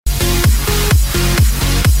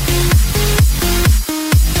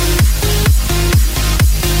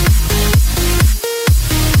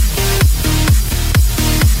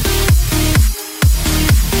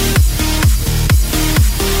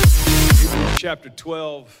chapter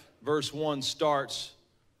 12, verse 1 starts,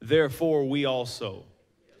 "Therefore we also."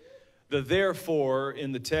 The therefore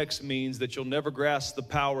in the text means that you'll never grasp the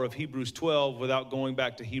power of Hebrews 12 without going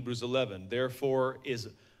back to Hebrews 11. Therefore is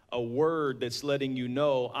a word that's letting you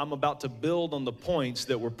know I'm about to build on the points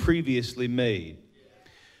that were previously made.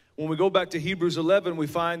 When we go back to Hebrews 11, we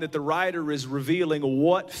find that the writer is revealing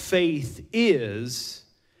what faith is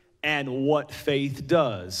and what faith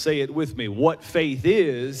does. Say it with me. What faith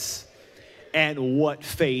is and what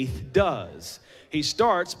faith does. He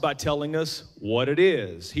starts by telling us what it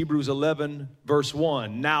is. Hebrews 11, verse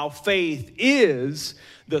 1. Now faith is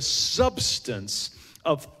the substance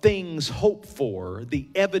of things hoped for, the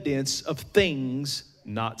evidence of things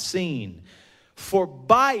not seen. For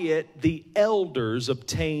by it the elders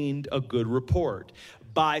obtained a good report.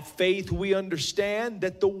 By faith we understand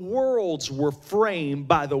that the worlds were framed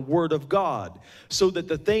by the word of God, so that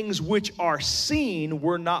the things which are seen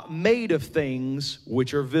were not made of things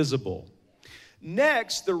which are visible.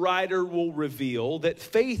 Next, the writer will reveal that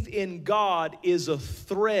faith in God is a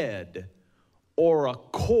thread or a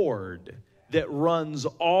cord that runs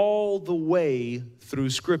all the way through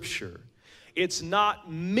Scripture. It's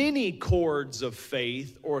not many cords of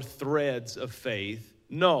faith or threads of faith.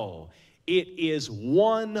 No, it is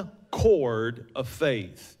one cord of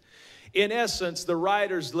faith. In essence, the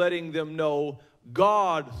writer's letting them know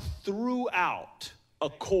God threw out a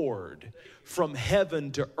cord from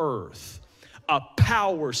heaven to earth, a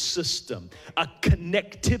power system, a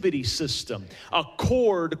connectivity system, a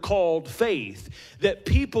cord called faith, that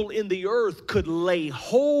people in the earth could lay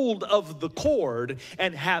hold of the cord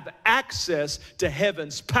and have access to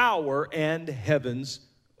heaven's power and heaven's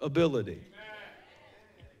ability.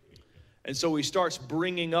 And so he starts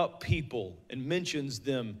bringing up people and mentions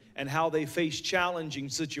them and how they face challenging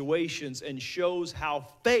situations and shows how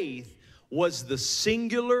faith was the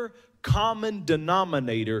singular common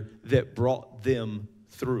denominator that brought them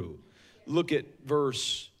through. Look at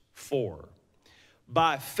verse 4.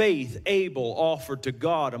 By faith, Abel offered to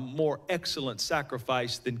God a more excellent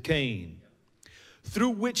sacrifice than Cain,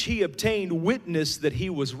 through which he obtained witness that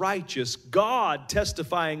he was righteous, God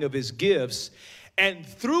testifying of his gifts, and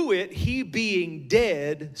through it he being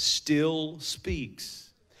dead still speaks.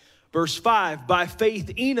 Verse 5, by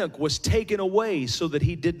faith Enoch was taken away so that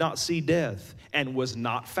he did not see death, and was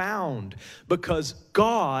not found, because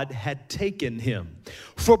God had taken him.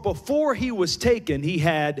 For before he was taken, he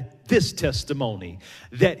had this testimony,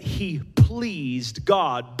 that he pleased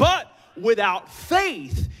God. But without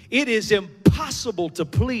faith, it is impossible to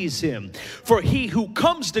please him. For he who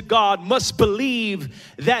comes to God must believe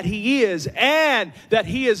that he is, and that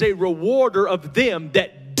he is a rewarder of them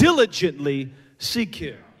that diligently seek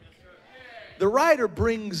him. The writer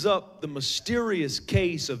brings up the mysterious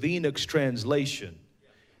case of Enoch's translation.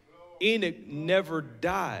 Enoch never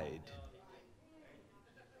died.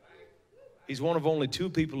 He's one of only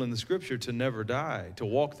two people in the scripture to never die, to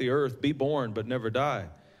walk the earth, be born, but never die.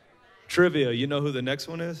 Trivia, you know who the next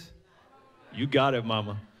one is? You got it,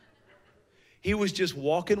 mama. He was just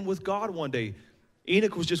walking with God one day.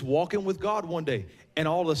 Enoch was just walking with God one day. And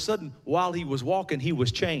all of a sudden, while he was walking, he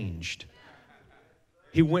was changed.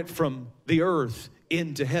 He went from the earth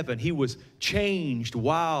into heaven. He was changed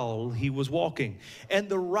while he was walking. And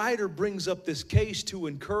the writer brings up this case to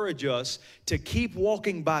encourage us to keep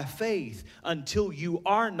walking by faith until you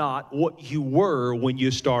are not what you were when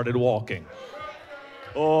you started walking.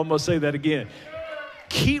 Oh, I'm going to say that again.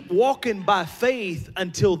 Keep walking by faith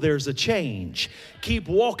until there's a change. Keep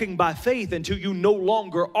walking by faith until you no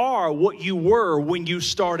longer are what you were when you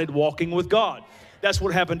started walking with God. That's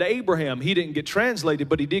what happened to Abraham. He didn't get translated,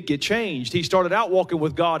 but he did get changed. He started out walking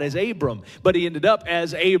with God as Abram, but he ended up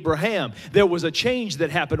as Abraham. There was a change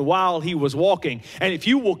that happened while he was walking. And if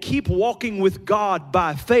you will keep walking with God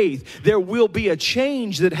by faith, there will be a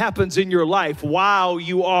change that happens in your life while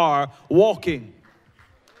you are walking.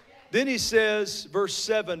 Then he says, verse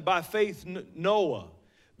 7, by faith Noah,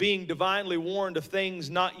 being divinely warned of things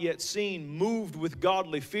not yet seen, moved with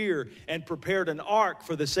godly fear and prepared an ark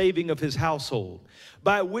for the saving of his household,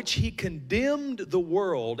 by which he condemned the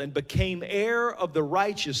world and became heir of the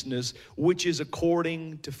righteousness which is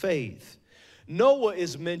according to faith. Noah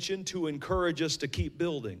is mentioned to encourage us to keep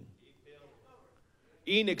building.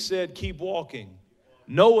 Enoch said, keep walking.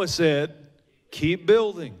 Noah said, keep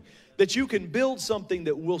building. That you can build something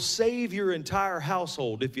that will save your entire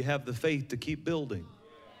household if you have the faith to keep building.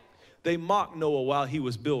 They mocked Noah while he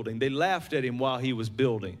was building. They laughed at him while he was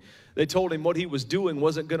building. They told him what he was doing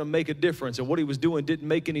wasn't going to make a difference, and what he was doing didn't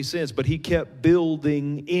make any sense, but he kept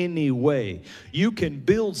building anyway. You can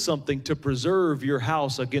build something to preserve your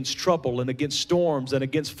house against trouble and against storms and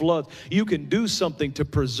against floods. You can do something to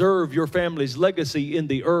preserve your family's legacy in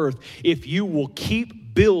the earth if you will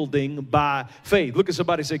keep building by faith. Look at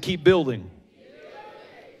somebody and say, keep building.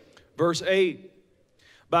 Verse 8,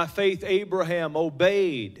 by faith Abraham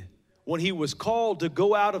obeyed when he was called to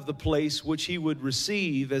go out of the place which he would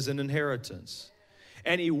receive as an inheritance.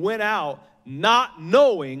 And he went out not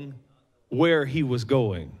knowing where he was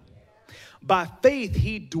going. By faith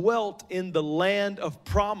he dwelt in the land of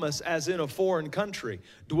promise as in a foreign country,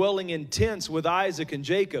 dwelling in tents with Isaac and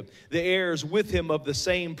Jacob, the heirs with him of the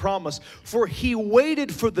same promise. For he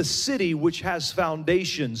waited for the city which has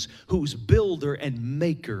foundations, whose builder and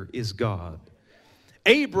maker is God.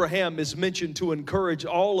 Abraham is mentioned to encourage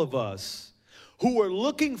all of us who are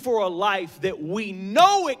looking for a life that we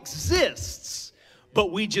know exists,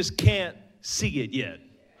 but we just can't see it yet.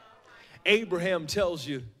 Abraham tells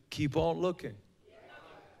you, keep on looking.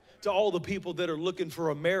 To all the people that are looking for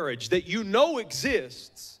a marriage that you know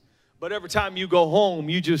exists, but every time you go home,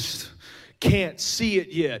 you just can't see it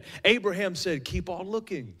yet. Abraham said, keep on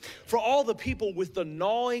looking. For all the people with the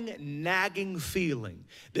gnawing, nagging feeling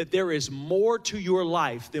that there is more to your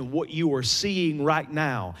life than what you are seeing right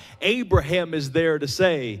now, Abraham is there to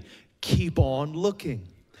say, keep on looking.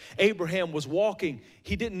 Abraham was walking.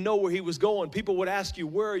 He didn't know where he was going. People would ask you,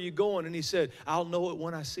 where are you going? And he said, I'll know it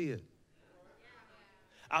when I see it.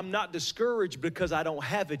 I'm not discouraged because I don't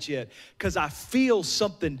have it yet, because I feel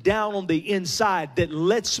something down on the inside that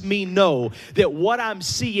lets me know that what I'm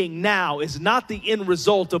seeing now is not the end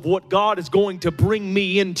result of what God is going to bring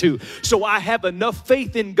me into. So I have enough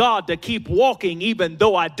faith in God to keep walking even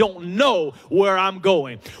though I don't know where I'm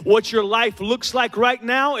going. What your life looks like right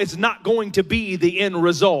now is not going to be the end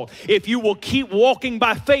result. If you will keep walking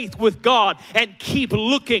by faith with God and keep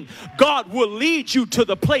looking, God will lead you to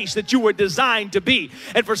the place that you were designed to be.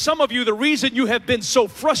 And for some of you, the reason you have been so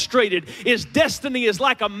frustrated is destiny is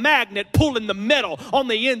like a magnet pulling the metal on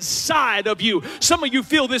the inside of you. Some of you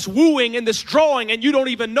feel this wooing and this drawing and you don't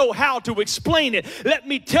even know how to explain it. Let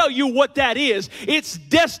me tell you what that is. It's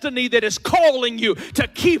destiny that is calling you to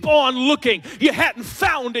keep on looking. You hadn't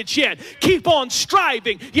found it yet. Keep on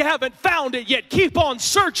striving. You haven't found it yet. Keep on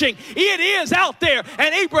searching. It is out there.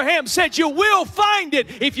 And Abraham said you will find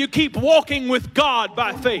it if you keep walking with God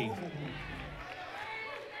by faith.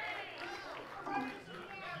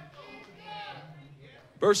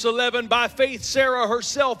 Verse 11, by faith Sarah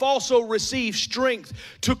herself also received strength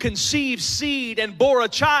to conceive seed and bore a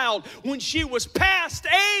child when she was past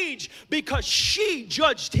age, because she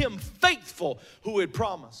judged him faithful who had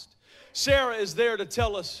promised. Sarah is there to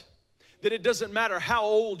tell us that it doesn't matter how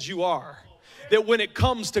old you are, that when it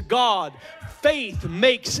comes to God, faith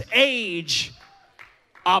makes age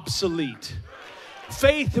obsolete.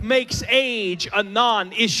 Faith makes age a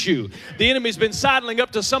non-issue. The enemy's been sidling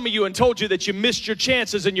up to some of you and told you that you missed your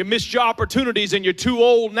chances and you missed your opportunities and you're too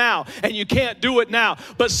old now and you can't do it now.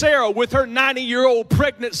 But Sarah, with her 90-year-old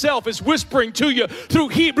pregnant self, is whispering to you through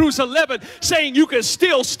Hebrews 11, saying you can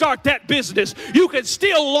still start that business. You can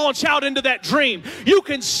still launch out into that dream. You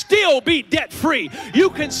can still be debt-free.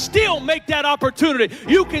 You can still make that opportunity.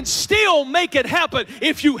 You can still make it happen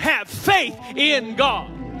if you have faith in God.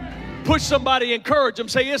 Push somebody, encourage them,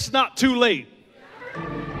 say it's not too late.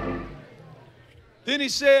 Then he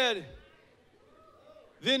said,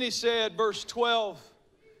 verse 12,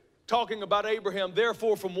 talking about Abraham,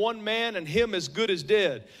 therefore from one man and him as good as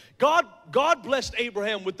dead. God blessed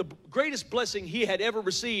Abraham with the greatest blessing he had ever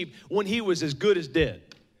received when he was as good as dead.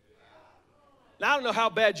 Now, I don't know how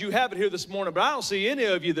bad you have it here this morning, but I don't see any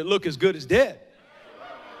of you that look as good as dead.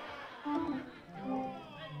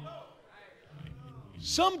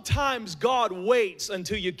 Sometimes God waits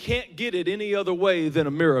until you can't get it any other way than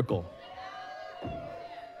a miracle.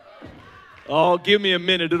 Oh, give me a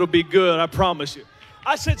minute. It'll be good. I promise you.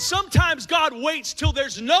 I said sometimes God waits till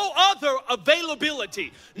there's no other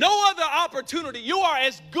availability, no other opportunity. You are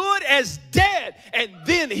as good as dead. And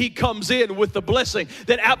then he comes in with the blessing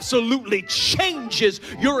that absolutely changes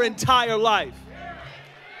your entire life.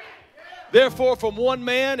 Therefore, from one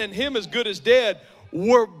man and him as good as dead,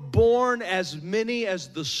 were born as many as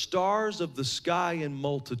the stars of the sky in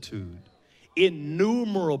multitude,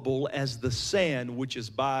 innumerable as the sand which is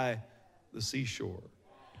by the seashore.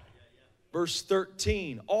 Verse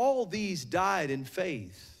 13, all these died in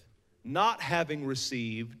faith, not having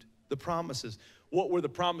received the promises. What were the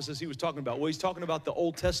promises he was talking about? Well, he's talking about the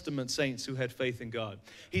Old Testament saints who had faith in God.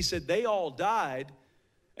 He said they all died,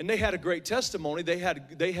 And they had a great testimony. They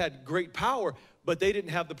had great power, but they didn't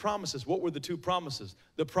have the promises. What were the two promises?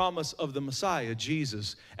 The promise of the Messiah,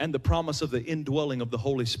 Jesus, and the promise of the indwelling of the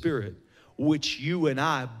Holy Spirit, which you and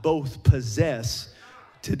I both possess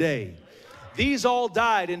today. These all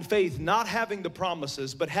died in faith, not having the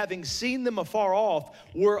promises, but having seen them afar off,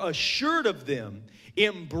 were assured of them,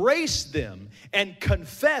 embraced them, and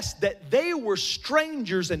confessed that they were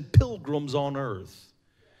strangers and pilgrims on earth.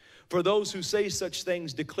 For those who say such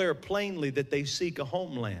things declare plainly that they seek a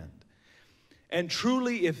homeland. And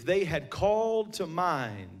truly, if they had called to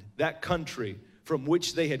mind that country from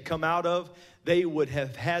which they had come out of, they would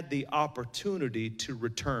have had the opportunity to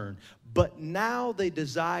return. But now they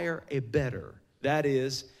desire a better, that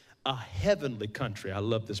is, a heavenly country. I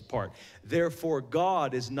love this part. Therefore,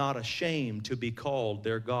 God is not ashamed to be called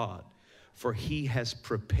their God, for he has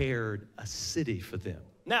prepared a city for them.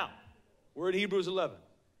 Now, we're in Hebrews 11.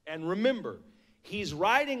 And remember, he's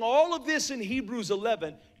writing all of this in Hebrews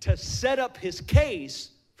 11 to set up his case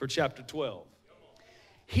for chapter 12.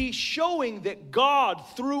 He's showing that God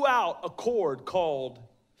threw out a cord called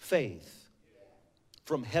faith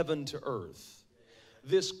from heaven to earth.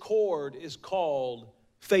 This cord is called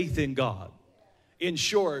faith in God. In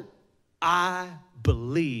short, I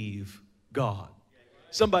believe God.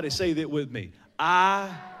 Somebody say that with me.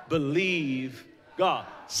 I believe God.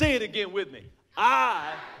 Say it again with me.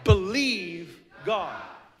 I believe God.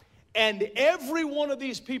 And every one of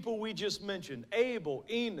these people we just mentioned, Abel,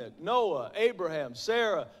 Enoch, Noah, Abraham,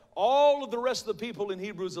 Sarah, all of the rest of the people in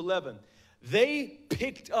Hebrews 11, they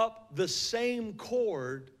picked up the same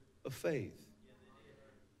cord of faith.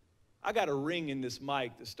 I got a ring in this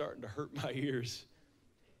mic that's starting to hurt my ears.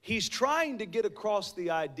 He's trying to get across the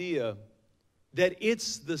idea that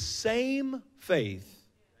it's the same faith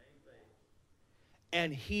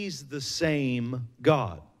and he's the same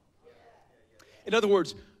God. In other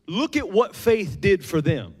words, look at what faith did for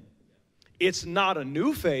them. It's not a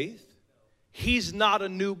new faith. He's not a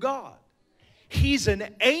new God. He's an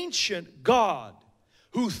ancient God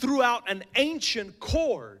who threw out an ancient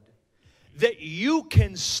cord that you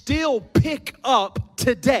can still pick up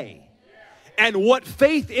today. And what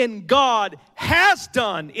faith in God has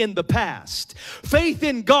done in the past, faith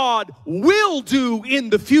in God will do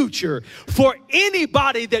in the future for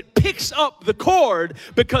anybody that picks up the cord,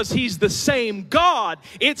 because he's the same God,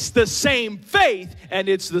 it's the same faith, and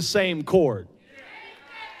it's the same cord.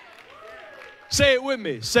 Say it with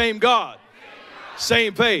me. Same God,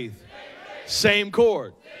 same faith, same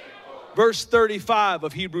cord. Verse 35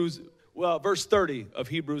 of Hebrews, verse 30 of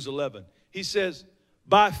Hebrews 11. He says,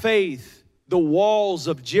 by faith, the walls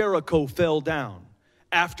of Jericho fell down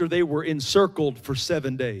after they were encircled for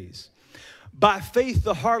 7 days. By faith,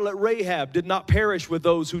 the harlot Rahab did not perish with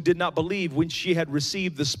those who did not believe when she had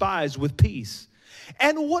received the spies with peace.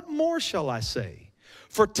 And what more shall I say?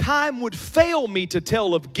 For time would fail me to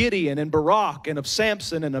tell of Gideon and Barak and of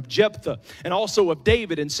Samson and of Jephthah and also of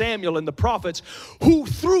David and Samuel and the prophets, who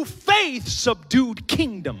through faith subdued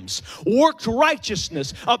kingdoms, worked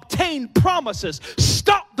righteousness, obtained promises,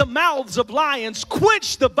 stopped the mouths of lions,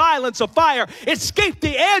 quenched the violence of fire, escaped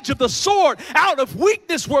the edge of the sword, out of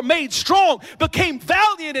weakness were made strong, became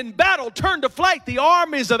valiant in battle, turned to flight the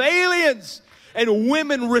armies of aliens, and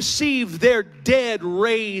women received their dead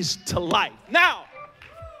raised to life. Now,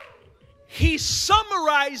 he's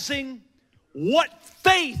summarizing what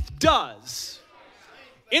faith does.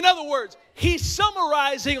 In other words, he's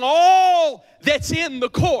summarizing all that's in the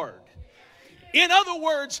cord. In other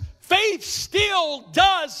words, faith still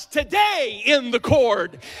does today in the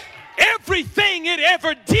cord everything it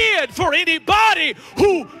ever did for anybody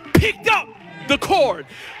who picked up the cord.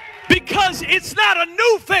 Because it's not a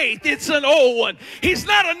new faith, it's an old one. He's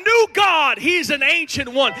not a new God, he's an ancient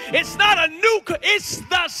one. It's not a new, it's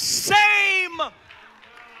the same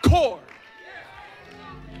cord.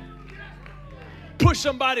 Push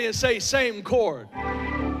somebody and say, same cord.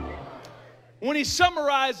 When he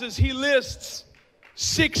summarizes, he lists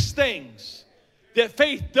 6 things that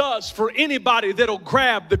faith does for anybody that'll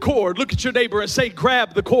grab the cord. Look at your neighbor and say,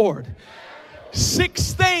 grab the cord.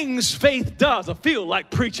 6 things faith does. I feel like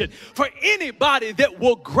preaching. For anybody that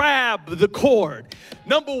will grab the cord.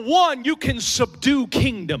 Number 1, you can subdue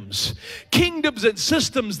kingdoms. Kingdoms and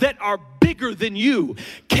systems that are bigger than you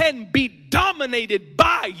can be dominated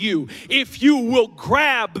by you if you will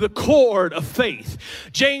grab the cord of faith.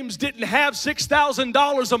 James didn't have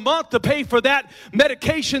 $6,000 a month to pay for that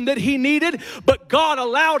medication that he needed, but God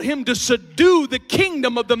allowed him to subdue the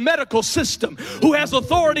kingdom of the medical system, who has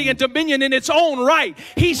authority and dominion in its own right.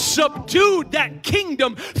 He subdued that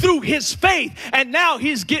kingdom through his faith, and now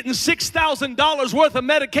he's getting $6,000 worth of of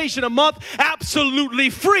medication a month absolutely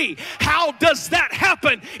free. How does that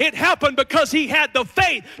happen? It happened because he had the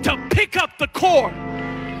faith to pick up the cord.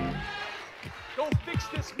 Go fix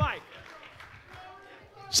this mic.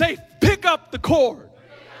 Say, pick up the cord.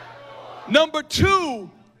 Number 2,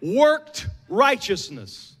 worked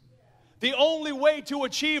righteousness. The only way to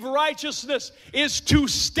achieve righteousness is to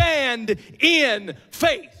stand in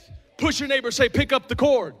faith. Push your neighbor, say, pick up the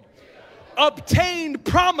cord. Obtained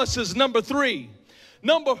promises, number 3.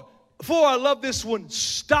 Number 4, I love this one.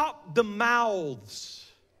 Stop the mouths.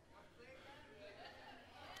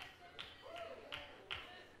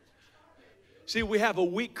 See, we have a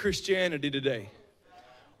weak Christianity today.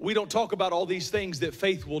 We don't talk about all these things that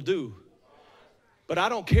faith will do. But I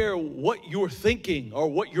don't care what you're thinking or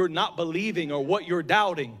what you're not believing or what you're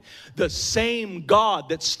doubting. The same God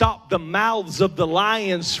that stopped the mouths of the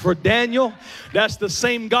lions for Daniel, that's the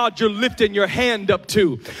same God you're lifting your hand up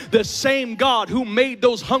to. The same God who made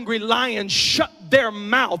those hungry lions shut their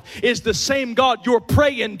mouth is the same God you're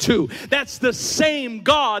praying to. That's the same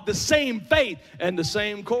God, the same faith, and the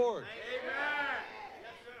same cord.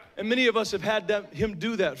 And many of us have had him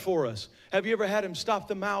do that for us. Have you ever had him stop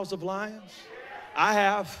the mouths of lions? I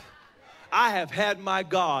have. I have had my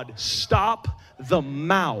God stop the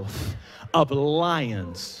mouth of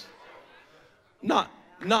lions. Not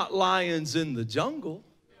lions in the jungle.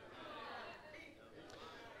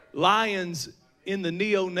 Lions in the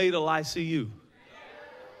neonatal ICU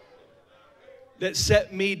that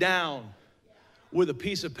set me down with a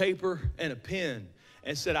piece of paper and a pen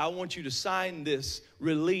and said, I want you to sign this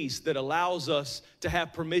release that allows us to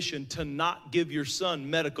have permission to not give your son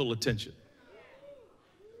medical attention.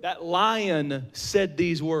 That lion said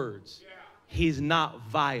these words. He's not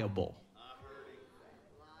viable.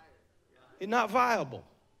 He's not viable.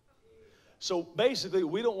 So basically,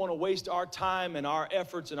 we don't want to waste our time and our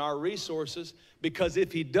efforts and our resources, because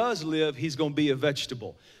if he does live, he's going to be a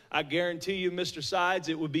vegetable. I guarantee you, Mr. Sides,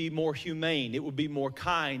 it would be more humane, it would be more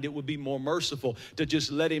kind, it would be more merciful to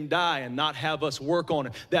just let him die and not have us work on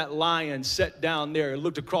it. That lion sat down there,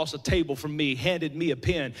 looked across a table from me, handed me a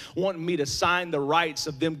pen, wanting me to sign the rights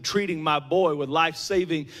of them treating my boy with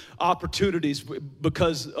life-saving opportunities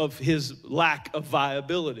because of his lack of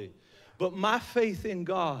viability. But my faith in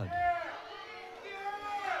God,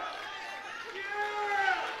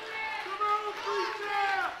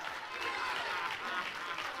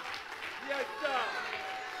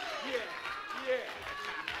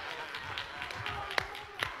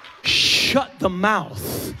 shut the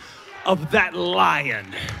mouth of that lion.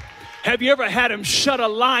 Have you ever had him shut a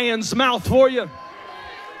lion's mouth for you?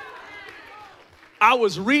 I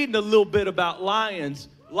was reading a little bit about lions.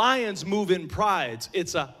 Lions move in prides.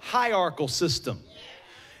 It's a hierarchical system.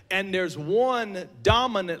 And there's one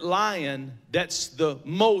dominant lion that's the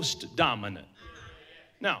most dominant.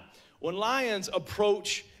 Now, when lions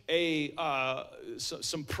approach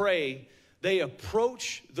some prey, they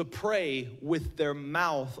approach the prey with their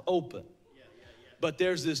mouth open. But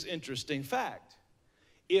there's this interesting fact.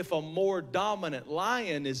 If a more dominant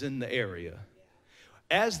lion is in the area,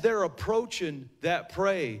 as they're approaching that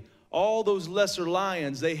prey, all those lesser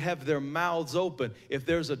lions, they have their mouths open. If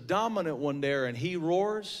there's a dominant one there and he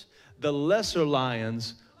roars, the lesser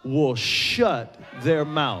lions will shut their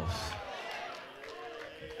mouth.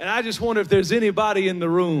 And I just wonder if there's anybody in the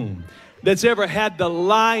room that's ever had the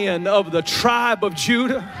Lion of the tribe of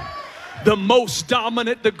Judah, the most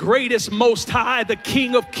dominant, the greatest, most high, the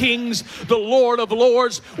King of kings, the Lord of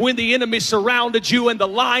lords, when the enemy surrounded you and the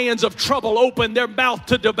lions of trouble opened their mouth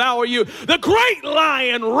to devour you. The great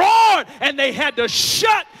lion roared and they had to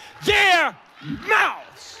shut their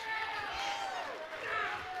mouths.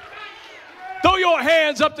 Throw your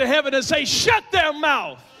hands up to heaven and say, shut their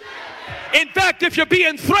mouth. In fact, if you're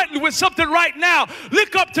being threatened with something right now,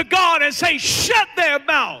 look up to God and say, shut their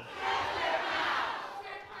mouth.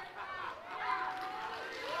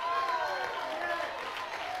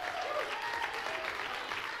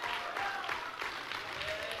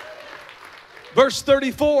 Verse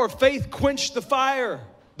 34, faith quenched the fire,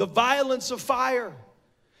 the violence of fire.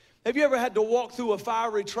 Have you ever had to walk through a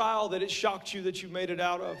fiery trial that it shocked you that you made it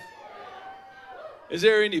out of? Is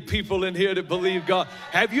there any people in here that believe God?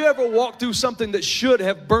 Have you ever walked through something that should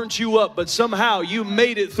have burnt you up, but somehow you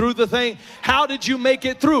made it through the thing? How did you make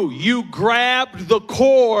it through? You grabbed the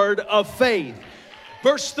cord of faith.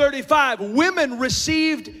 Verse 35, women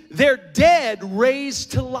received their dead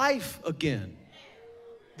raised to life again.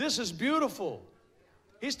 This is beautiful.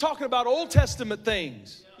 He's talking about Old Testament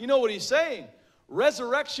things. You know what he's saying?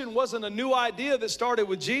 Resurrection wasn't a new idea that started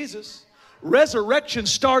with Jesus. resurrection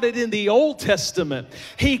started in the Old Testament.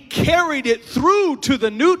 He carried it through to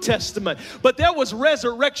the New Testament. But there was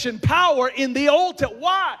resurrection power in the Old Testament.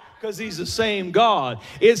 Why? Because he's the same God.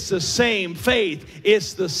 It's the same faith.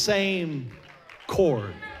 It's the same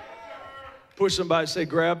cord. Push somebody, say,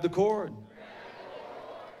 grab the cord.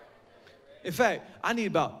 In fact, I need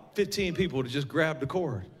about 15 people to just grab the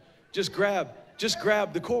cord. Just grab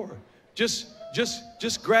the cord. Just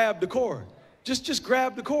grab the cord. Just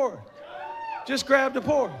grab the cord. Just grab the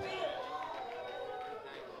cord.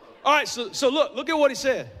 All right, so look at what he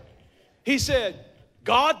said. He said,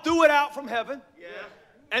 God threw it out from heaven.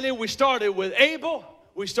 And then we started with Abel.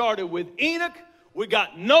 We started with Enoch. We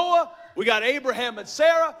got Noah. We got Abraham and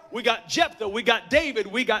Sarah. We got Jephthah. We got David.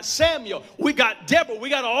 We got Samuel. We got Deborah. We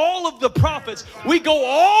got all of the prophets. We go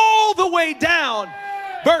all the way down.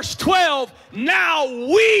 Verse 12, now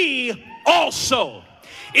we also.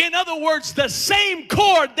 In other words, the same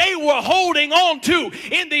cord they were holding on to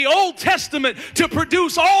in the Old Testament to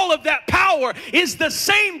produce all of that power is the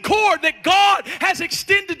same cord that God has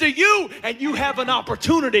extended to you, and you have an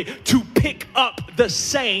opportunity to pick up the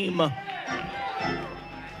same.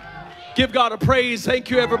 Give God a praise. Thank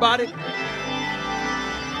you, everybody.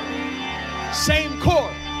 Same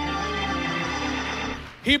cord.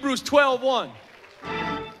 Hebrews 12:1.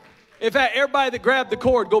 In fact, everybody that grabbed the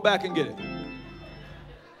cord, go back and get it.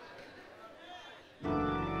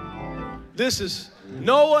 This is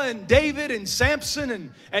Noah and David and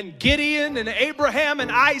Samson and Gideon and Abraham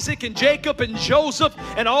and Isaac and Jacob and Joseph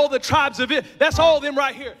and all the tribes of it. That's all of them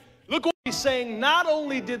right here. Look what he's saying. Not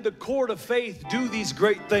only did the cord of faith do these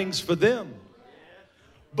great things for them,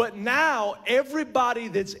 but now everybody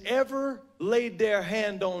that's ever laid their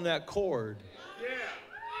hand on that cord,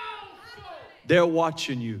 they're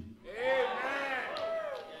watching you.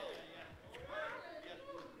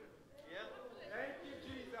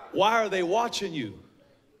 Why are they watching you?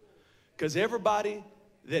 Because everybody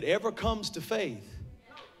that ever comes to faith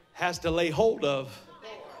has to lay hold of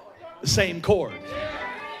the same cord.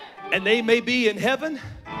 And they may be in heaven,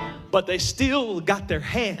 but they still got their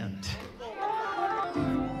hand.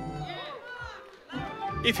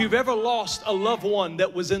 If you've ever lost a loved one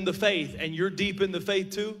that was in the faith and you're deep in the faith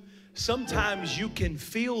too, sometimes you can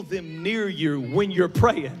feel them near you when you're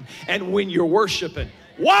praying and when you're worshiping.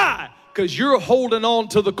 Why? Because you're holding on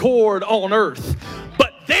to the cord on earth,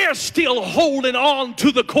 but they're still holding on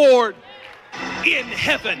to the cord in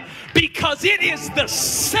heaven because it is the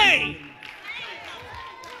same.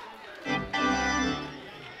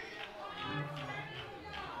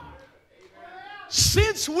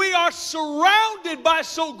 Since we are surrounded by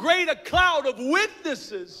so great a cloud of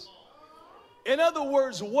witnesses, in other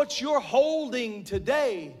words, what you're holding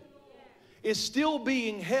today is still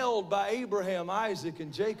being held by Abraham, Isaac,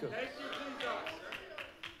 and Jacob.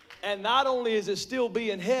 And not only is it still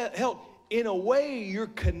being held, in a way you're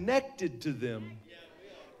connected to them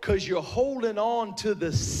because you're holding on to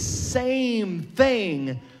the same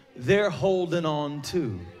thing they're holding on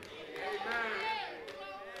to.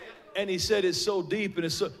 And he said it's so deep, and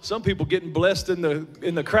it's so, some people getting blessed in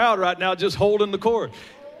the crowd right now just holding the cord.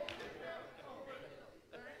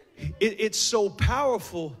 It's so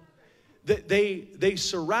powerful that they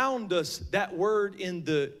surround us. That word in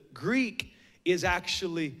the Greek is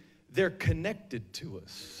actually, they're connected to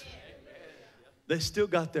us. They still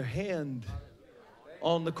got their hand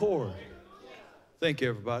on the cord. Thank you,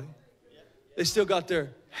 everybody. They still got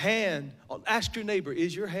their hand. Ask your neighbor,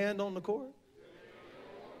 is your hand on the cord?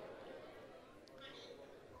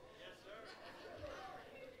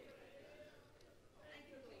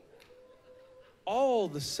 All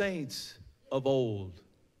the saints of old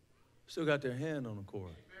still got their hand on the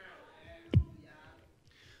cord.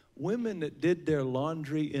 Women that did their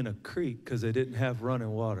laundry in a creek because they didn't have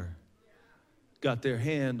running water got their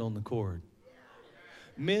hand on the cord.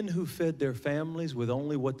 Men who fed their families with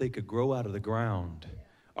only what they could grow out of the ground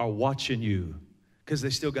are watching you because they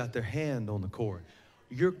still got their hand on the cord.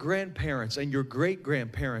 Your grandparents and your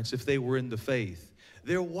great-grandparents, if they were in the faith,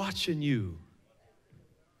 they're watching you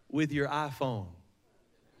with your iPhone.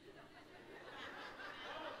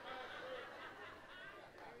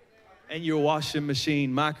 And your washing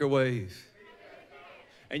machine, microwave,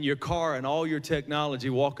 and your car and all your technology,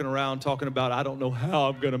 walking around talking about, I don't know how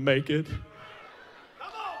I'm going to make it.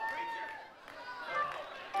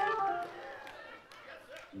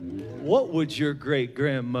 What would your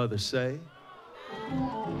great-grandmother say?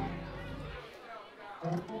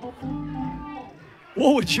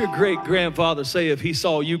 What would your great-grandfather say if he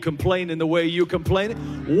saw you complaining the way you're complaining?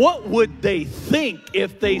 What would they think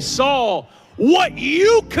if they saw what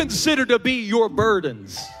you consider to be your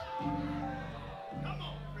burdens?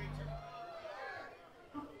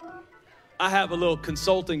 I have a little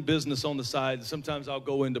consulting business on the side. Sometimes I'll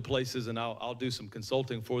go into places and I'll do some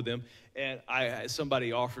consulting for them. And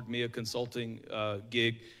somebody offered me a consulting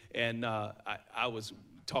gig, and I was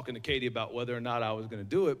talking to Katie about whether or not I was going to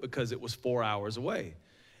do it because it was 4 hours away.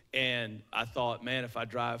 And I thought, man, if I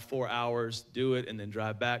drive 4 hours, do it, and then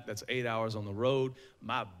drive back, that's 8 hours on the road.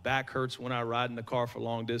 My back hurts when I ride in the car for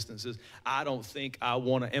long distances. I don't think I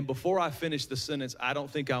want to. And before I finished the sentence, I don't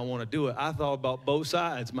think I want to do it. I thought about both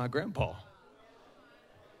sides, my grandpa.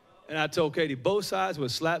 And I told Katie, both sides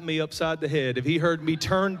would slap me upside the head if he heard me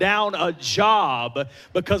turn down a job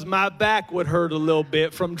because my back would hurt a little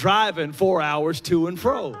bit from driving 4 hours to and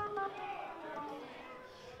fro.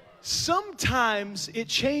 Sometimes it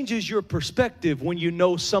changes your perspective when you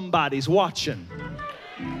know somebody's watching.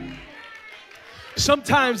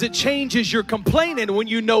 Sometimes it changes your complaining when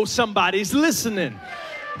you know somebody's listening.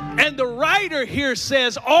 And the writer here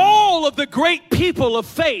says all of the great people of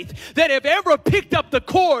faith that have ever picked up the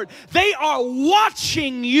cord, they are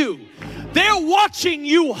watching you. They're watching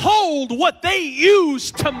you hold what they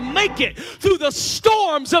used to make it through the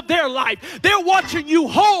storms of their life. They're watching you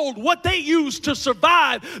hold what they used to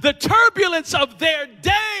survive the turbulence of their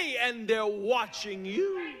day, and they're watching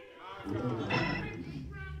you.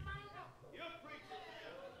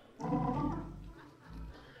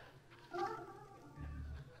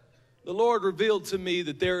 The Lord revealed to me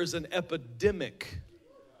that there is an epidemic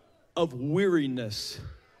of weariness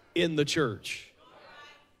in the church.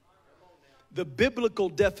 The biblical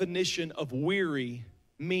definition of weary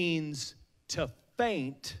means to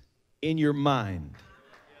faint in your mind.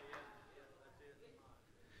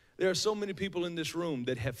 There are so many people in this room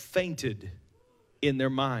that have fainted in their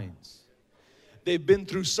minds. They've been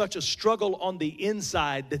through such a struggle on the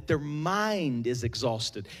inside that their mind is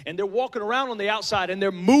exhausted. And they're walking around on the outside and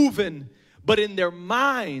they're moving, but in their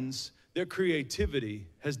minds, their creativity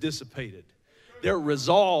has dissipated. Their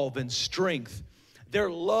resolve and strength, their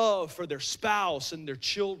love for their spouse and their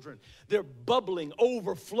children, their bubbling,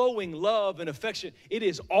 overflowing love and affection, it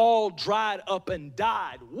is all dried up and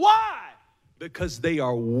died. Why? Because they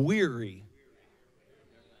are weary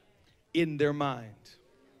in their mind.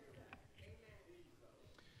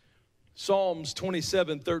 Psalms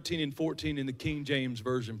 27, 13, and 14 in the King James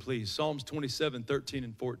Version, please. Psalms 27, 13,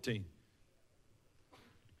 and 14.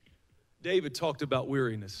 David talked about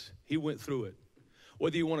weariness. He went through it.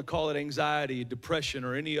 Whether you want to call it anxiety, depression,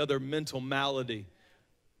 or any other mental malady,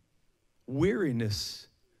 weariness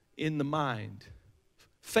in the mind,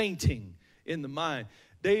 fainting in the mind.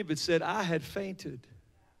 David said, I had fainted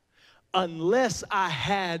unless I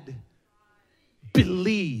had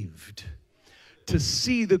believed to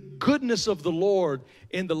see the goodness of the Lord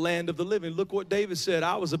in the land of the living. Look what David said.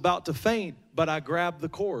 I was about to faint, but I grabbed the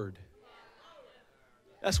cord.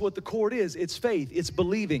 That's what the cord is. It's faith. It's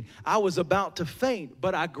believing. I was about to faint,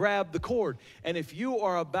 but I grabbed the cord. And if you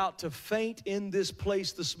are about to faint in this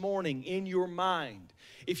place this morning, in your mind,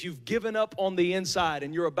 if you've given up on the inside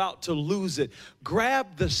and you're about to lose it,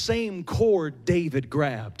 grab the same cord David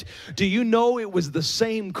grabbed. Do you know it was the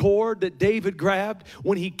same cord that David grabbed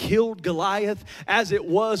when he killed Goliath, as it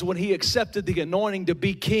was when he accepted the anointing to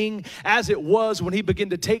be king, as it was when he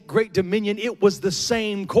began to take great dominion? It was the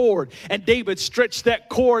same cord. And David stretched that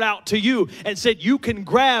cord out to you and said, you can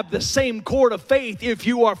grab the same cord of faith if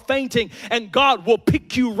you are fainting, and God will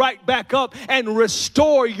pick you right back up and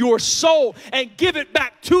restore your soul and give it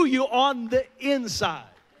back to you on the inside,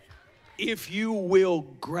 if you will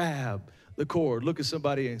grab the cord. Look at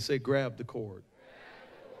somebody and say, grab the cord.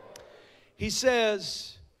 He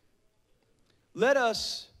says, let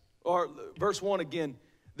us, or verse 1 again,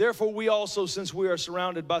 therefore we also, since we are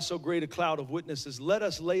surrounded by so great a cloud of witnesses, let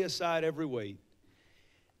us lay aside every weight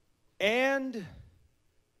and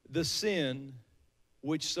the sin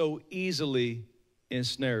which so easily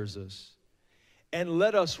ensnares us. And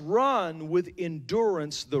let us run with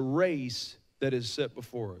endurance the race that is set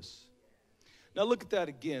before us. Now look at that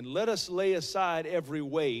again. Let us lay aside every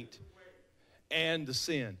weight and the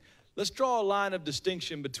sin. Let's draw a line of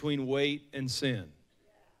distinction between weight and sin.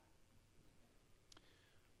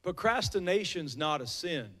 Procrastination's not a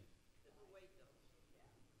sin,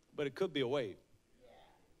 but it could be a weight.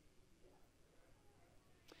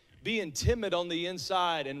 Being timid on the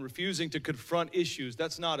inside and refusing to confront issues,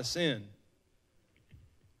 that's not a sin,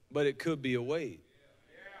 but it could be a weight.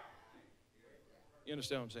 You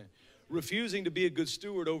understand what I'm saying? Refusing to be a good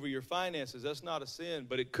steward over your finances, that's not a sin,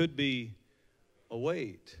 but it could be a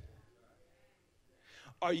weight.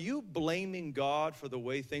 Are you blaming God for the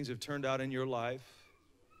way things have turned out in your life?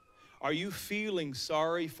 Are you feeling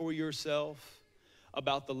sorry for yourself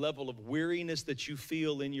about the level of weariness that you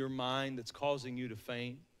feel in your mind that's causing you to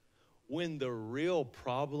faint? when the real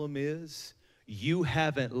problem is you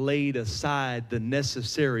haven't laid aside the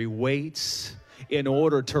necessary weights in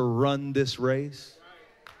order to run this race?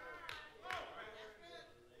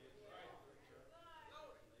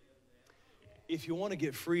 If you want to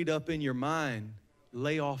get freed up in your mind,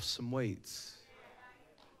 lay off some weights.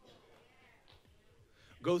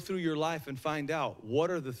 Go through your life and find out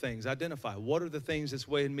what are the things, identify what are the things that's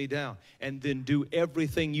weighing me down, and then do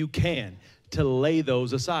everything you can to lay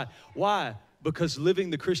those aside. Why? Because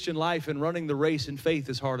living the Christian life and running the race in faith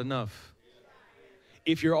is hard enough.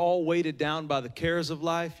 If you're all weighted down by the cares of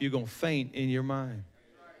life, you're going to faint in your mind.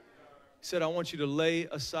 He said, I want you to lay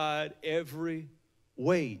aside every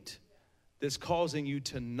weight that's causing you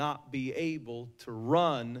to not be able to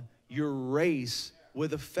run your race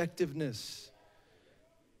with effectiveness.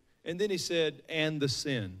 And then he said, and the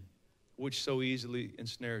sin, which so easily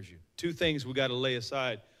ensnares you. Two things we got to lay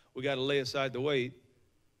aside. We got to lay aside the weight,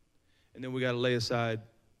 and then we got to lay aside.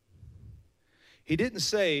 He didn't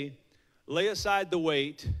say, lay aside the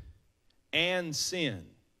weight and sin.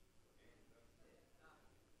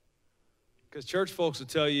 Because church folks will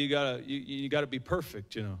tell you you gotta be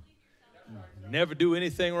perfect, you know. Never do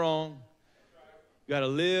anything wrong. You got to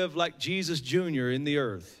live like Jesus Jr. in the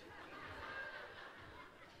earth.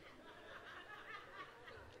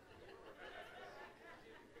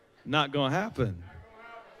 Not going to happen.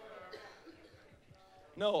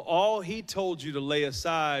 No, all he told you to lay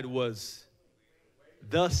aside was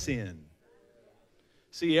the sin.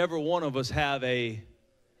 See, every one of us have the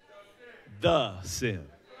sin.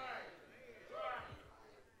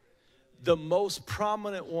 The most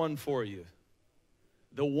prominent one for you,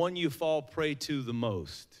 the one you fall prey to the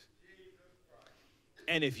most.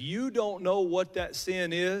 And if you don't know what that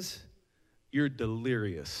sin is, you're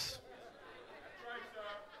delirious.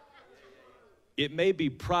 It may be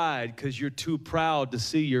pride because you're too proud to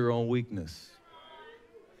see your own weakness.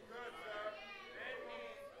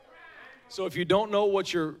 So if you don't know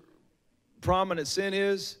what your prominent sin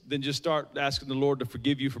is, then just start asking the Lord to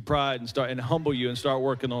forgive you for pride and humble you and start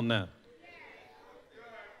working on that.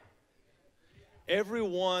 Every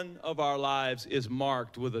one of our lives is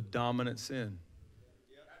marked with a dominant sin.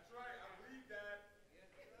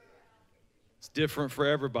 It's different for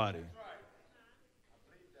everybody.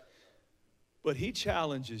 But he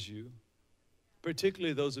challenges you,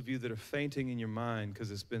 particularly those of you that are fainting in your mind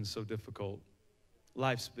because it's been so difficult.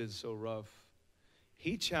 Life's been so rough.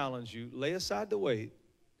 He challenged you, lay aside the weight,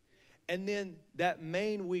 and then that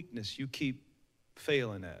main weakness you keep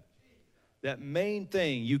failing at, that main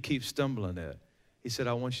thing you keep stumbling at. He said,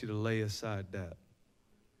 I want you to lay aside that.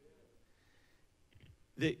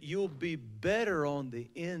 That you'll be better on the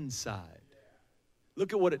inside.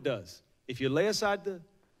 Look at what it does. If you lay aside the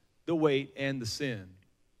weight and the sin,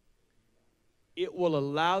 it will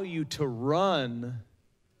allow you to run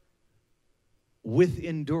with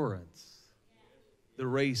endurance the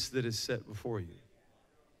race that is set before you.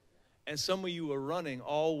 And some of you are running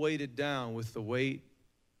all weighted down with the weight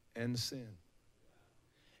and the sin.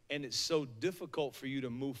 And it's so difficult for you to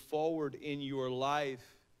move forward in your life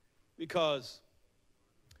because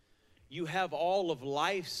you have all of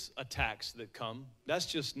life's attacks that come. That's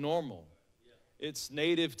just normal. It's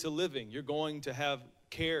native to living. You're going to have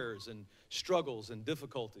cares and struggles and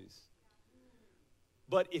difficulties.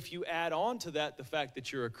 But if you add on to that the fact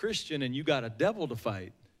that you're a Christian and you got a devil to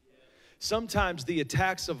fight, sometimes the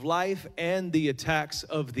attacks of life and the attacks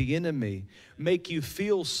of the enemy make you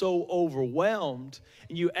feel so overwhelmed,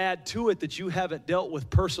 and you add to it that you haven't dealt with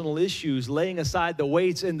personal issues, laying aside the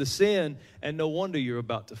weights and the sin, and no wonder you're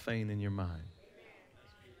about to faint in your mind.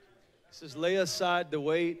 It says, lay aside the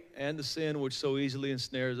weight and the sin which so easily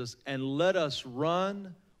ensnares us, and let us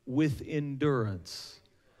run with endurance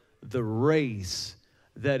the race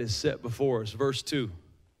that is set before us. Verse 2.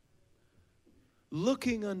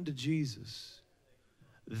 Looking unto Jesus,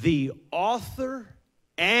 the author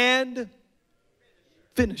and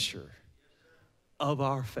finisher of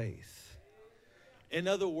our faith. In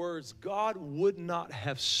other words, God would not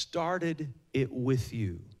have started it with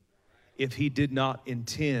you if he did not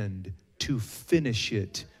intend to finish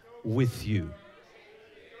it with you.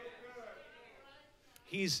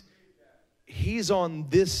 He's on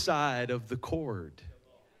this side of the cord.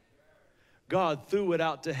 God threw it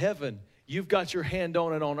out to heaven. You've got your hand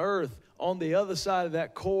on it on earth. On the other side of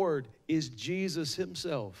that cord is Jesus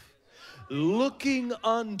himself. Looking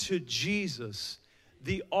unto Jesus,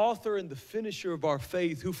 the author and the finisher of our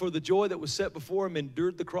faith, who for the joy that was set before him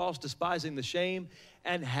endured the cross, despising the shame,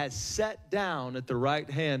 and has sat down at the right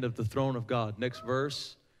hand of the throne of God. Next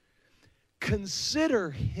verse. Consider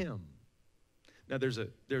him. Now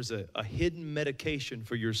there's a hidden medication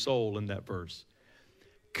for your soul in that verse.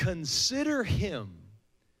 Consider him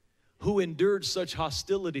who endured such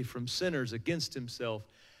hostility from sinners against himself,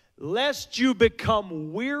 lest you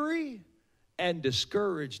become weary and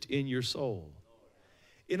discouraged in your soul.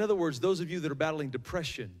 In other words, those of you that are battling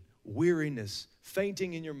depression, weariness,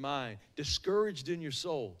 fainting in your mind, discouraged in your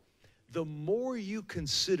soul, the more you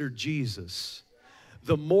consider Jesus,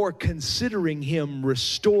 the more considering him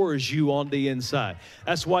restores you on the inside.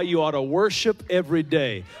 That's why you ought to worship every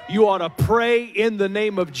day. You ought to pray in the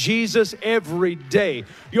name of Jesus every day.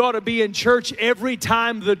 You ought to be in church every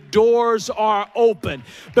time the doors are open,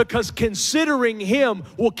 because considering him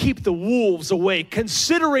will keep the wolves away.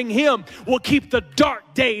 Considering him will keep the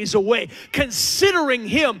dark days away. Considering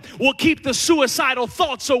him will keep the suicidal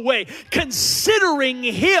thoughts away. Considering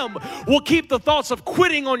him will keep the thoughts of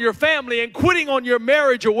quitting on your family and quitting on your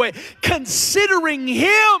marriage away. Considering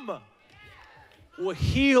him will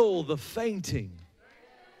heal the fainting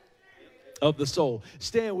of the soul.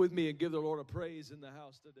 Stand with me and give the Lord a praise in the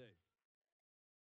house today.